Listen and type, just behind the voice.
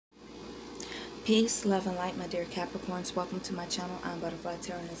Peace, love, and light, my dear Capricorns. Welcome to my channel. I'm Butterfly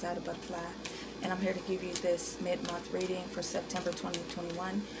Tarot, and it's Butterfly. And I'm here to give you this mid-month reading for September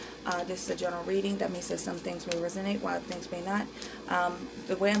 2021. This is a general reading. That means that some things may resonate, while things may not.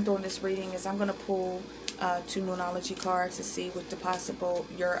 The way I'm doing this reading is I'm going to pull two Moonology cards to see what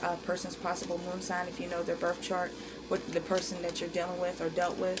your person's possible moon sign, if you know their birth chart, what the person that you're dealing with or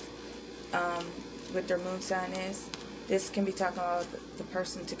dealt with, what their moon sign is. This can be talking about the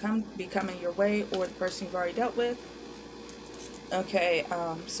person to be coming your way, or the person you've already dealt with. Okay,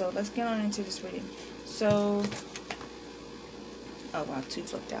 so let's get on into this reading. So, oh wow, two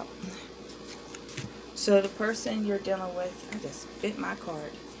flipped out. So the person you're dealing with, I just bit my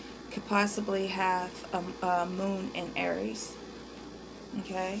card, could possibly have a moon in Aries.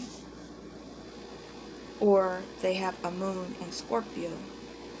 Okay, or they have a moon in Scorpio.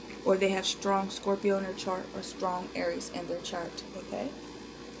 Or they have strong Scorpio in their chart or strong Aries in their chart, okay?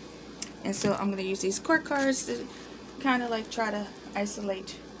 And so I'm going to use these court cards to kind of like try to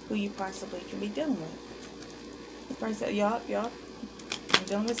isolate who you possibly can be dealing with. The person, yup, I'm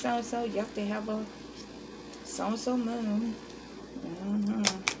dealing with so-and-so. Yup, they have a so-and-so moon.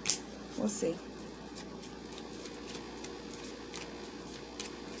 We'll see.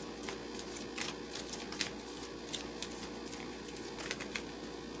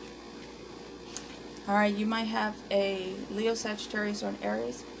 Alright, you might have a Leo, Sagittarius, or an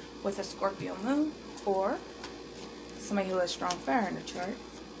Aries with a Scorpio moon, or somebody who has strong fire in the chart.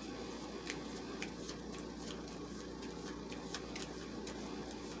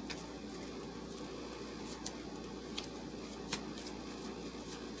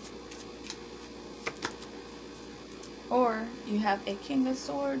 Or you have a King of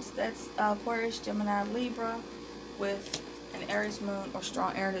Swords, that's Aquarius, Gemini, Libra, with an Aries moon or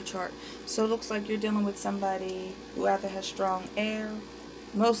strong air in the chart. So it looks like you're dealing with somebody who either has strong air,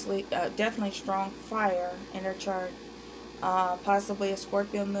 definitely strong fire in their chart, possibly a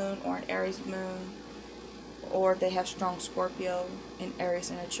Scorpio moon or an Aries moon, or they have strong Scorpio and Aries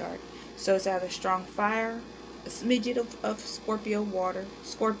in their chart. So it's either strong fire, a smidget of Scorpio water,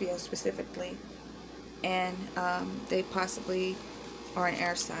 Scorpio specifically, and they possibly are an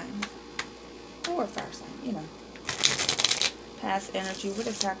air sign or a fire sign, you know. Past energy, what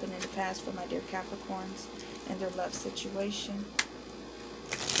has happened in the past for my dear Capricorns and their love situation.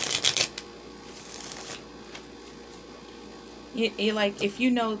 You like, if you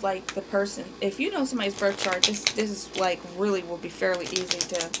know like the person, if you know somebody's birth chart, this is like really will be fairly easy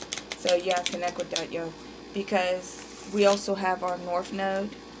to, so yeah, connect with that, yo, because we also have our North Node,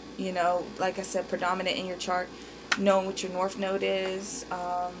 you know, like I said, predominant in your chart, knowing what your North Node is,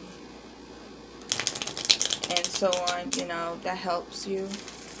 and so on, you know, that helps you.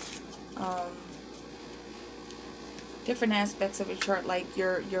 Different aspects of your chart, like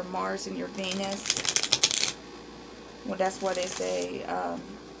your Mars and your Venus. Well, that's why they say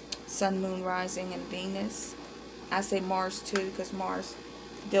Sun, Moon, Rising, and Venus. I say Mars too, because Mars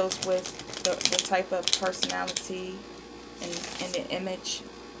deals with the type of personality and the image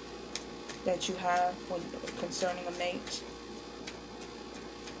that you have when concerning a mate.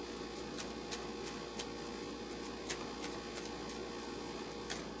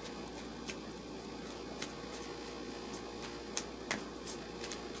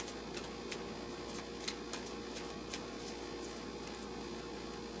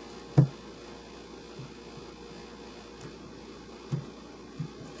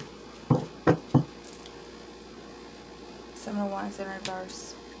 Seven of Wands in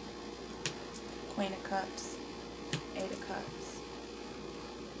reverse, Queen of Cups, Eight of Cups,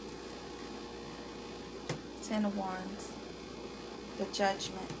 Ten of Wands, the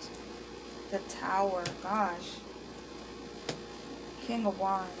Judgment, the Tower, gosh, King of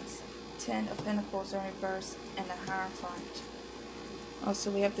Wands, Ten of Pentacles in reverse, and the Hierophant. Also,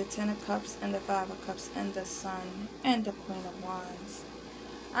 we have the Ten of Cups and the Five of Cups and the Sun and the Queen of Wands.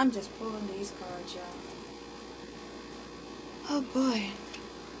 I'm just pulling these cards, y'all. Oh boy.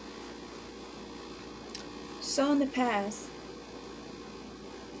 So in the past,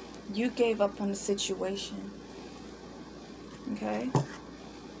 you gave up on the situation. Okay?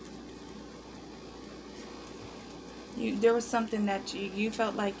 There was something that you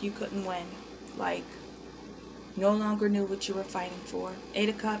felt like you couldn't win. Like, no longer knew what you were fighting for. Eight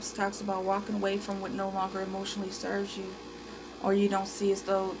of Cups talks about walking away from what no longer emotionally serves you. Or you don't see as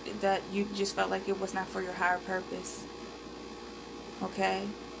though that you just felt like it was not for your higher purpose. Okay,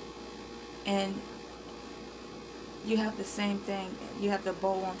 and you have the same thing. You have the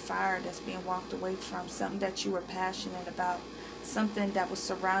bowl on fire that's being walked away from, something that you were passionate about, something that was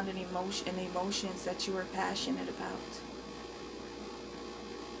surrounding emotions that you were passionate about.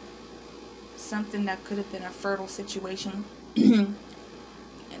 something that could have been a fertile situation. And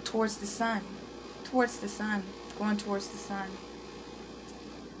towards the sun. Towards the sun. Going towards the sun.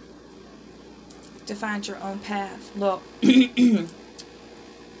 To find your own path. Look.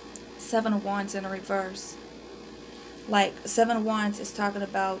 7 of Wands in a reverse. Like, 7 of Wands is talking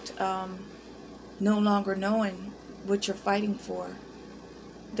about no longer knowing what you're fighting for.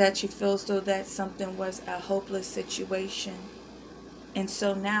 That you feel as though that something was a hopeless situation. And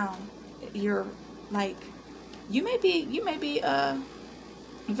so now you're like, you may be a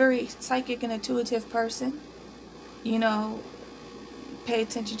very psychic and intuitive person. You know, pay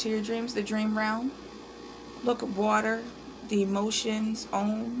attention to your dreams, the dream realm. Look at water, the emotions,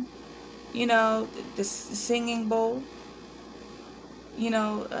 you know, the singing bowl. You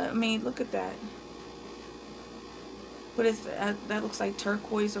know, I mean, look at that. What is that? That looks like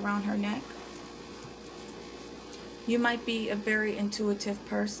turquoise around her neck. You might be a very intuitive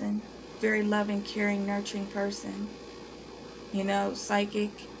person, very loving, caring, nurturing person. You know,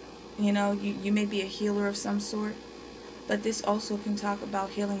 psychic. You know, you may be a healer of some sort. But this also can talk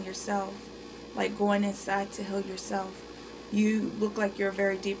about healing yourself. Like going inside to heal yourself. You look like you're a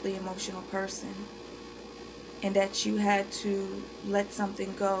very deeply emotional person. And that you had to let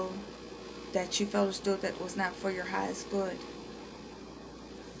something go that you felt as though that was not for your highest good.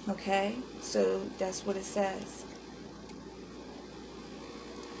 Okay? So that's what it says.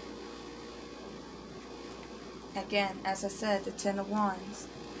 Again, as I said, the 10 of Wands.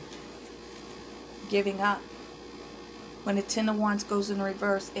 Giving up. When the 10 of Wands goes in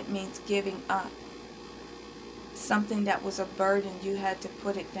reverse, it means giving up. Something that was a burden, you had to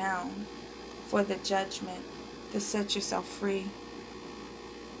put it down for the judgment to set yourself free.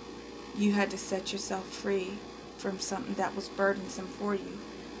 You had to set yourself free from something that was burdensome for you.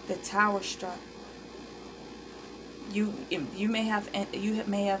 The Tower struck. You may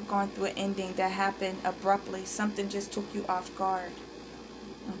have gone through an ending that happened abruptly. Something just took you off guard.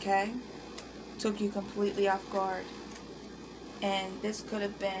 Okay? Took you completely off guard. And this could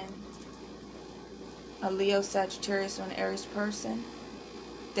have been a Leo, Sagittarius, or an Aries person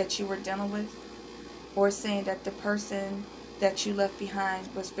that you were dealing with. Or saying that the person that you left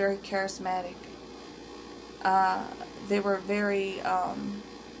behind was very charismatic. They were very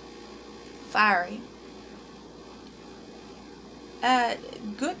fiery.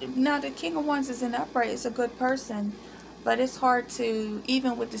 Good. Now the King of Wands is in upright. It's a good person, but it's hard to,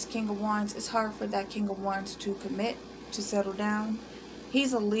 even with this King of Wands, it's hard for that King of Wands to commit, to settle down.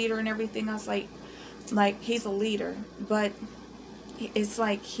 He's a leader and everything else. Like he's a leader, but it's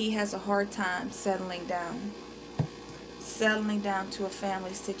like he has a hard time settling down. Settling down to a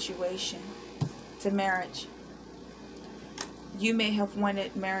family situation, to marriage. You may have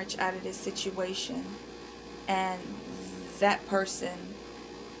wanted marriage out of this situation, and that person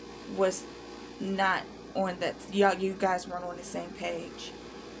was not on that. You guys weren't on the same page.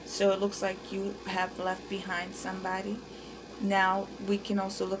 So it looks like you have left behind somebody. Now we can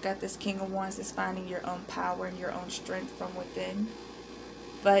also look at this King of Wands as finding your own power and your own strength from within.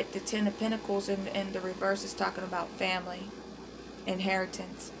 But the 10 of Pentacles in the reverse is talking about family,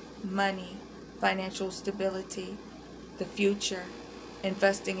 inheritance, money, financial stability, the future,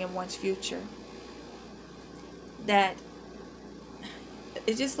 investing in one's future. That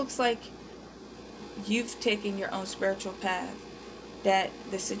it just looks like you've taken your own spiritual path. That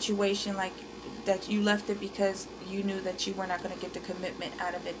the situation, like, that you left it because you knew that you were not going to get the commitment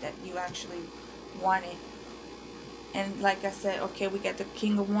out of it that you actually wanted. And like I said, okay, we got the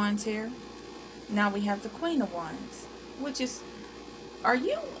King of Wands here. Now we have the Queen of Wands, which is, are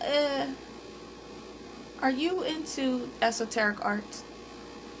you into esoteric arts?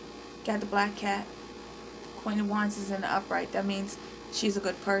 Got the black cat. Queen of Wands is in the upright. That means she's a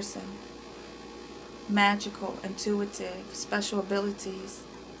good person. Magical, intuitive, special abilities.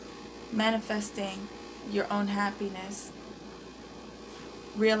 Manifesting your own happiness.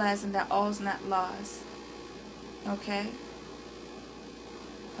 Realizing that all's not lost. Okay?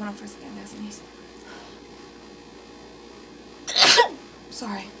 Hold on for a second, that's an easy.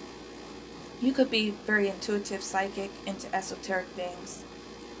 Sorry. You could be very intuitive, psychic, into esoteric things.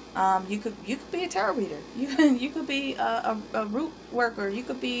 You could be a tarot reader. You could be a root worker. You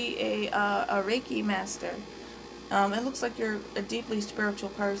could be a Reiki master. It looks like you're a deeply spiritual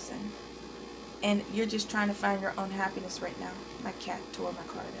person, and you're just trying to find your own happiness right now. My cat tore my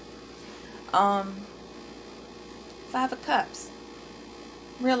card up. 5 of Cups.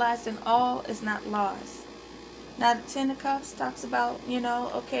 Realizing all is not lost. Now the 10 of Cups talks about, you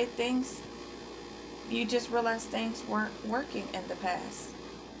know, okay, things, you just realize things weren't working in the past.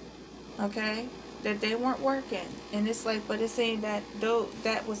 Okay? that they weren't working. And it's like, but it's saying that though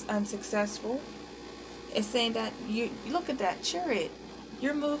that was unsuccessful, it's saying that you look at that Chariot.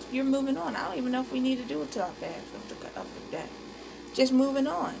 You're moving on. I don't even know if we need to do a top half of the deck. Just moving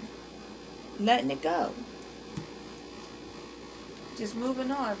on, letting it go. Just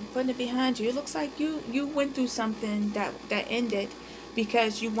moving on, putting it behind you. It looks like you went through something that ended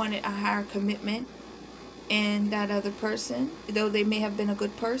because you wanted a higher commitment, and that other person, though they may have been a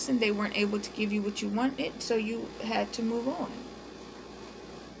good person, they weren't able to give you what you wanted, so you had to move on.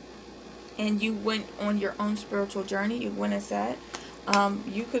 And you went on your own spiritual journey. You went inside.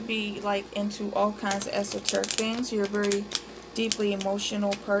 You could be like into all kinds of esoteric things. You're a very deeply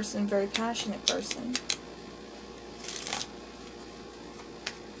emotional person, very passionate person.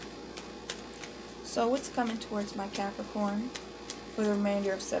 So what's coming towards my Capricorn for the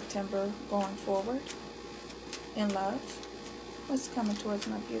remainder of September going forward in love? What's coming towards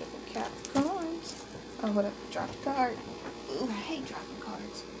my beautiful Capricorns? Oh, what up? Drop a card. Ooh, I hate dropping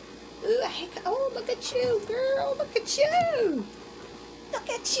cards. Ooh, I hate. Oh, look at you, girl. Look at you. Look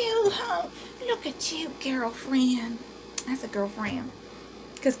at you, huh? Look at you, girlfriend. That's a girlfriend.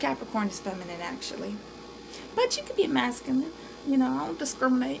 Because Capricorn is feminine, actually. But you could be masculine. You know, I don't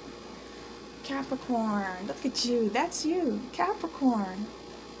discriminate. Capricorn. Look at you. That's you. Capricorn.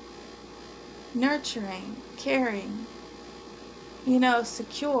 Nurturing. Caring. You know,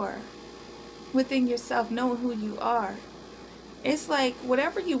 secure. Within yourself. Knowing who you are. It's like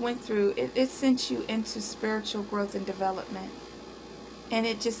whatever you went through, it sent you into spiritual growth and development. And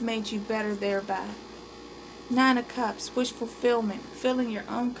it just made you better thereby. 9 of Cups, wish fulfillment, filling your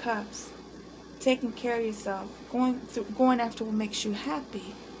own cups, taking care of yourself, going after what makes you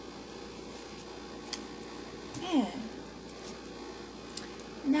happy. Man.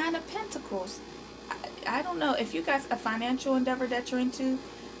 9 of Pentacles. I don't know if you guys a financial endeavor that you're into,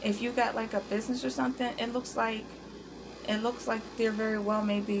 if you got like a business or something, it looks like there very well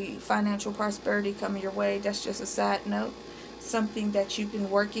may be financial prosperity coming your way. That's just a side note. Something that you've been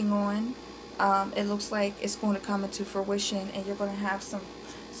working on. It looks like it's going to come into fruition and you're going to have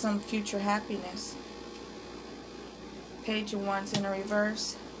some future happiness. Page of Wands in a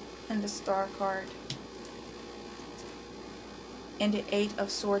reverse and the Star card. And the 8 of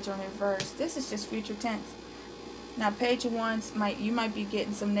Swords in reverse. This is just future tense. Now, Page of Wands, you might be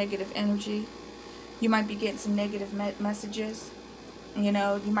getting some negative energy. You might be getting some negative messages. You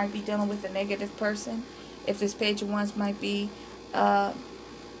know, you might be dealing with a negative person. If this Page of Wands might be, I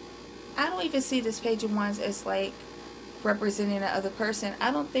don't even see this Page of Wands as like representing the other person.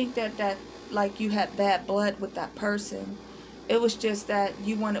 I don't think that like you had bad blood with that person. It was just that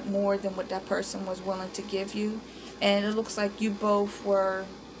you wanted more than what that person was willing to give you. And it looks like you both were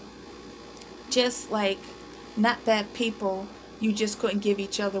just like not bad people. You just couldn't give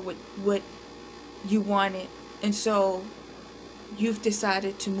each other what you wanted. And so you've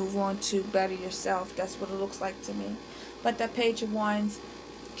decided to move on to better yourself. That's what it looks like to me. But that Page of Wands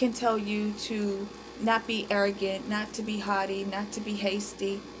can tell you to not be arrogant, not to be haughty, not to be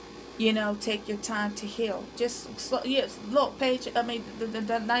hasty. You know, take your time to heal. Just slow, yes, look, Page. I mean,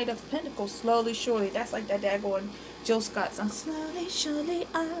 the Knight of Pentacles. Slowly, surely. That's like that daggone Jill Scott song. Slowly, surely,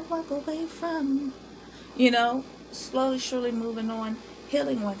 I walk away from. You know, slowly, surely moving on,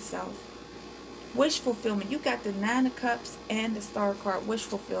 healing oneself. Wish fulfillment. You got the 9 of Cups and the Star card. Wish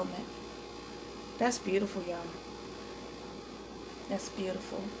fulfillment. That's beautiful, y'all. That's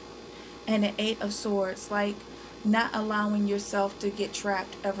beautiful. And the 8 of Swords, like not allowing yourself to get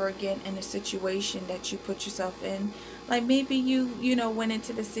trapped ever again in a situation that you put yourself in. Like maybe you know, went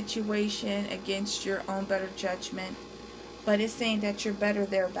into the situation against your own better judgment, but it's saying that you're better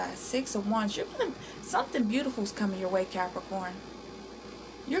thereby. 6 of Wands, something beautiful is coming your way, Capricorn.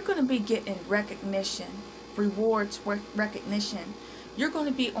 You're going to be getting recognition, rewards, recognition. You're going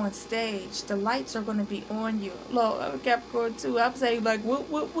to be on stage. The lights are going to be on you. Look, Capricorn too. I'm saying like whoop,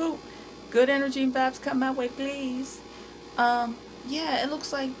 whoop, whoop. Good energy and vibes come my way, please. Yeah, it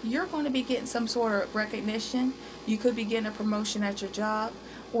looks like you're going to be getting some sort of recognition. You could be getting a promotion at your job.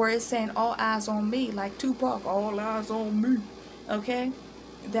 Or it's saying all eyes on me, like Tupac, all eyes on me. Okay?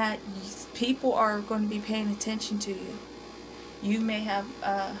 That people are going to be paying attention to you. You may have,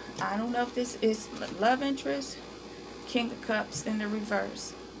 I don't know if this is love interest, King of Cups in the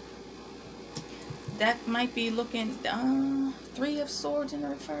reverse. That might be looking, 3 of Swords in the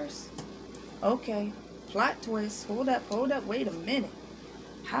reverse. Okay, plot twist. Hold up, wait a minute.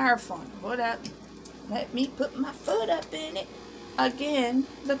 Hierophant, hold up. Let me put my foot up in it. Again,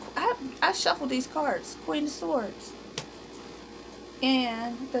 I shuffled these cards. Queen of Swords.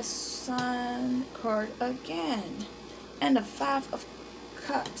 And the Sun card again. And the 5 of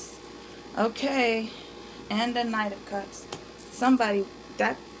Cups. Okay. And the Knight of Cups. Somebody,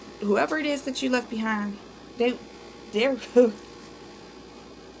 that, whoever it is that you left behind, they're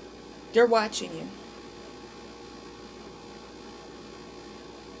they're watching you.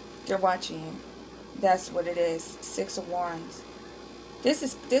 They're watching you. That's what it is. Six of Wands. This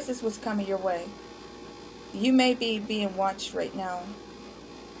is what's coming your way. You may be being watched right now.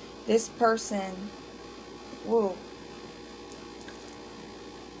 This person, whoa.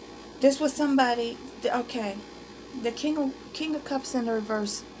 This was somebody, okay. The King of Cups in the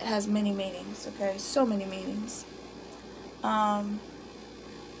reverse has many meanings, okay? So many meanings.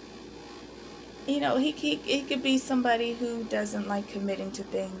 You know, he could be somebody who doesn't like committing to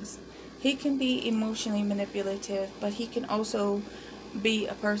things. He can be emotionally manipulative, but he can also be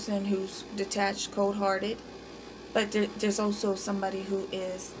a person who's detached, cold-hearted. But there's also somebody who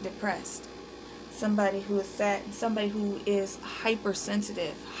is depressed, somebody who is sad, somebody who is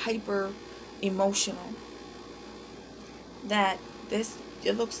hypersensitive, hyper-emotional. That this,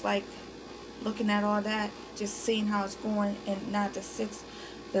 it looks like, looking at all that, just seeing how it's going, and not the six,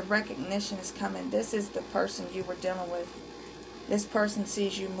 the recognition is coming. This is the person you were dealing with. This person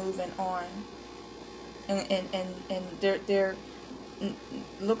sees you moving on, and they're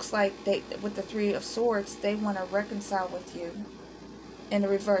looks like they, with the Three of Swords, they want to reconcile with you. In the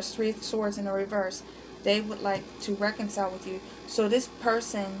reverse, Three of Swords in the reverse, they would like to reconcile with you. So this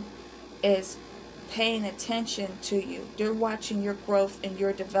person is paying attention to you. They're watching your growth and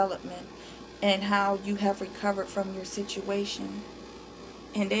your development and how you have recovered from your situation.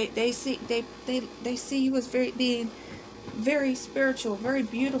 And they see you as being very spiritual, very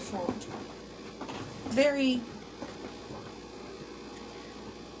beautiful, very.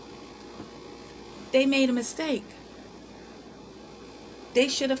 They made a mistake. They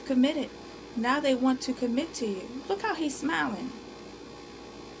should have committed. Now they want to commit to you. Look how he's smiling.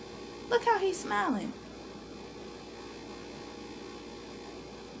 Look how he's smiling.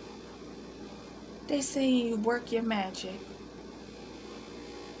 They say you work your magic.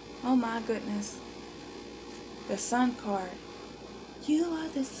 Oh my goodness. The Sun card. You are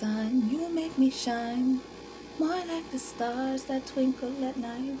the sun, you make me shine, more like the stars that twinkle at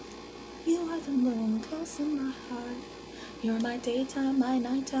night. You are the moon close in my heart. You're my daytime, my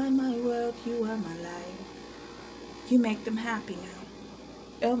nighttime, my world. You are my life. You make them happy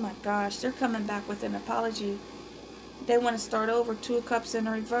now. Oh my gosh, they're coming back with an apology. They want to start over. Two of Cups in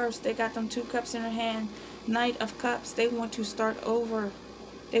the reverse. They got them 2 cups in their hand. Knight of Cups. They want to start over.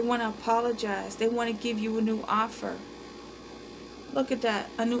 They want to apologize. They want to give you a new offer. Look at that.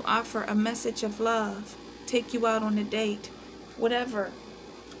 A new offer. A message of love. Take you out on a date. Whatever.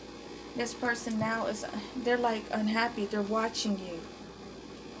 This person now is, they're like unhappy. They're watching you.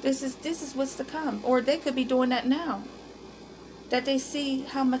 This is what's to come. Or they could be doing that now. That they see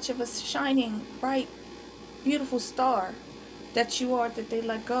how much of a shining, bright, beautiful star that you are, that they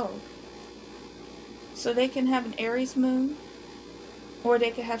let go. So they can have an Aries moon. Or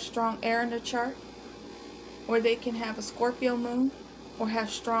they can have strong air in their chart. Or they can have a Scorpio moon. Or have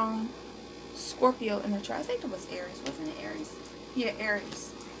strong Scorpio in their chart. I think it was Aries. Wasn't it Aries? Yeah,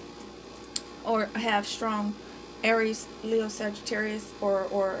 Aries. Or have strong Aries, Leo, Sagittarius, or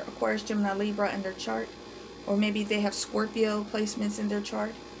Aquarius, Gemini, Libra in their chart. Or maybe they have Scorpio placements in their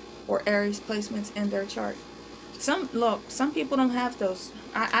chart. Or Aries placements in their chart. Some people don't have those.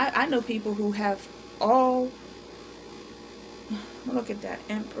 I know people who have all. Look at that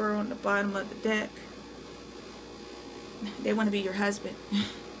Emperor on the bottom of the deck. They want to be your husband.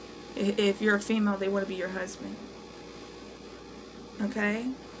 If you're a female, they want to be your husband. Okay?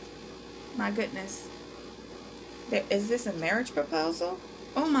 My goodness. Is this a marriage proposal?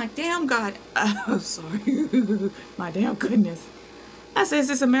 Oh my damn God. Oh, sorry. My damn goodness. I said, is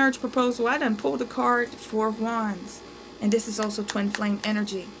this a marriage proposal? I done pulled the card, 4 of Wands. And this is also twin flame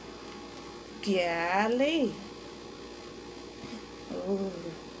energy. Golly. Ooh.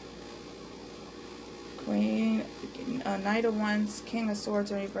 Queen, Knight of Wands, King of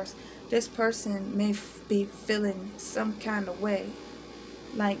Swords in reverse. This person may be feeling some kind of way.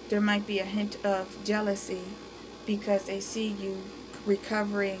 Like there might be a hint of jealousy because they see you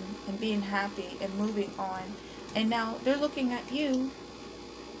recovering and being happy and moving on. And now they're looking at you.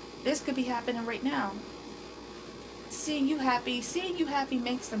 This could be happening right now. Seeing you happy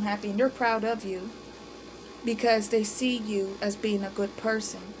makes them happy, and they're proud of you because they see you as being a good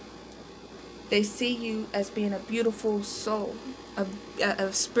person. They see you as being a beautiful soul,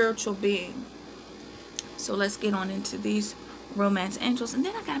 a spiritual being. So let's get on into these romance angels, and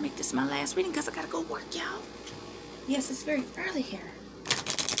then I gotta make this my last reading because I gotta go work, y'all. Yes, it's very early here.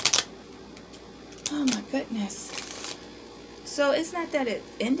 Oh my goodness. So it's not that it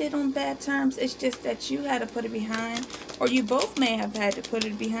ended on bad terms. It's just that you had to put it behind, or you both may have had to put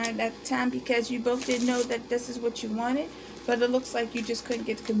it behind at the time because you both didn't know that this is what you wanted. But it looks like you just couldn't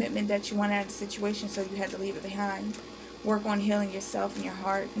get the commitment that you wanted out of the situation, so you had to leave it behind. Work on healing yourself and your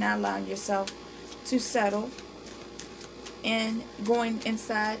heart, not allowing yourself to settle, and going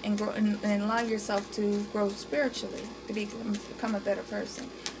inside and grow and allow yourself to grow spiritually, to become a better person.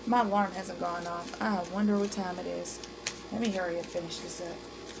 My alarm hasn't gone off. I wonder what time it is. Let me hurry and finish this up.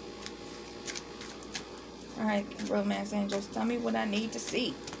 Alright, romance angels, tell me what I need to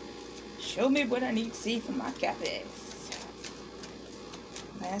see. Show me what I need to see from my Cappies.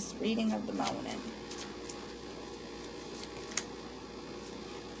 Last reading of the morning.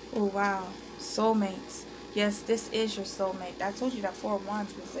 Oh, wow. Soulmates. Yes, this is your soulmate. I told you that 4 of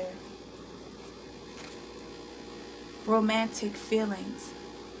Wands was there. Romantic feelings.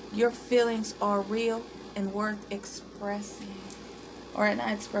 Your feelings are real and worth expressing. Or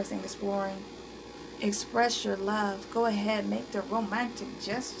not expressing, exploring. Express your love. Go ahead, make the romantic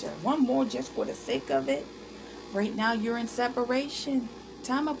gesture. One more just for the sake of it. Right now you're in separation.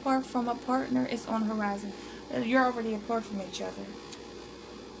 Time apart from a partner is on the horizon. You're already apart from each other.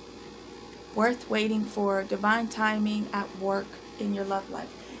 Worth waiting for divine timing at work in your love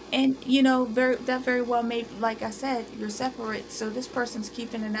life. And you know, that very well may, like I said, you're separate, so this person's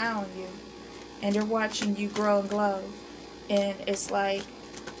keeping an eye on you and they're watching you grow and glow, and it's like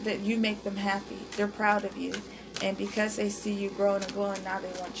that you make them happy. They're proud of you, and because they see you growing and glowing, now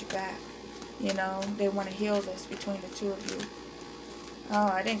they want you back. You know, they want to heal this between the two of you. Oh,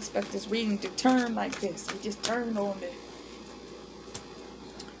 I didn't expect this reading to turn like this. It just turned on me.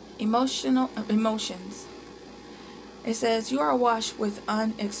 Emotions. It says, you are awash with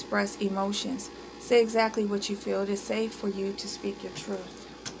unexpressed emotions. Say exactly what you feel. It is safe for you to speak your truth.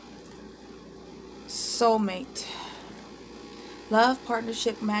 Soulmate. Love,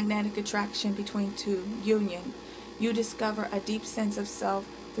 partnership, magnetic attraction between two. Union. You discover a deep sense of self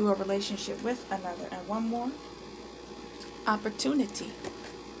through a relationship with another. And one more. Opportunity.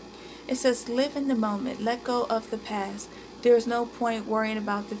 It says, live in the moment. Let go of the past. There is no point worrying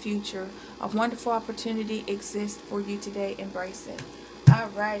about the future. A wonderful opportunity exists for you today. Embrace it.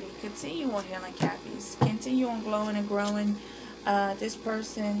 Alrighty. Continue on healing, Cappies. Continue on glowing and growing. This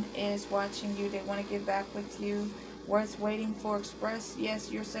person is watching you. They want to get back with you. Worth waiting for. Express.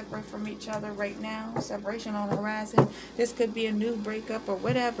 Yes, you're separate from each other right now. Separation on the horizon. This could be a new breakup or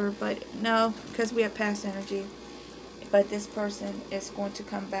whatever. But no, because we have past energy. But this person is going to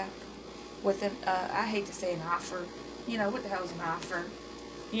come back with an, I hate to say an offer. You know, what the hell is an offer?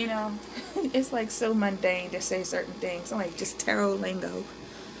 You know, it's like so mundane to say certain things, like just tarot lingo.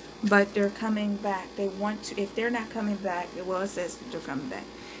 But they're coming back. They want to. If they're not coming back, well, it says they're coming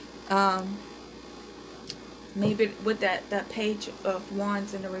back. Maybe with that page of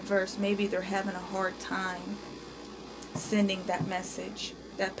Wands in the reverse, maybe they're having a hard time sending that message.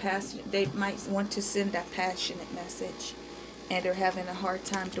 They might want to send that passionate message, and they're having a hard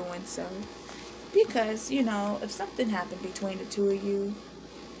time doing so. Because, you know, if something happened between the two of you,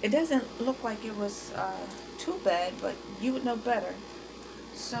 it doesn't look like it was too bad, but you would know better.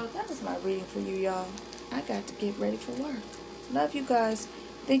 So that was my reading for you, y'all. I got to get ready for work. Love you guys.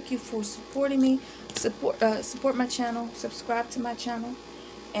 Thank you for supporting me. Support my channel. Subscribe to my channel.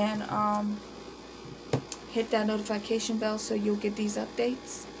 And hit that notification bell so you'll get these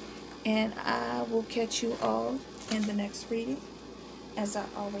updates. And I will catch you all in the next reading. As I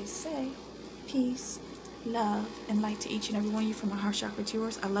always say, peace, love, and light to each and every one of you from my heart chakra to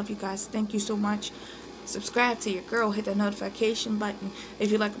yours. I love you guys. Thank you so much. Subscribe to your girl. Hit that notification button.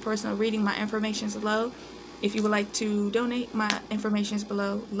 If you like a personal reading, my information is below. If you would like to donate, my information is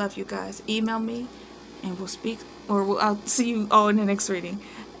below. Love you guys. Email me and we'll speak, or I'll see you all in the next reading.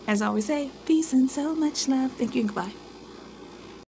 As I always say, peace and so much love. Thank you and goodbye.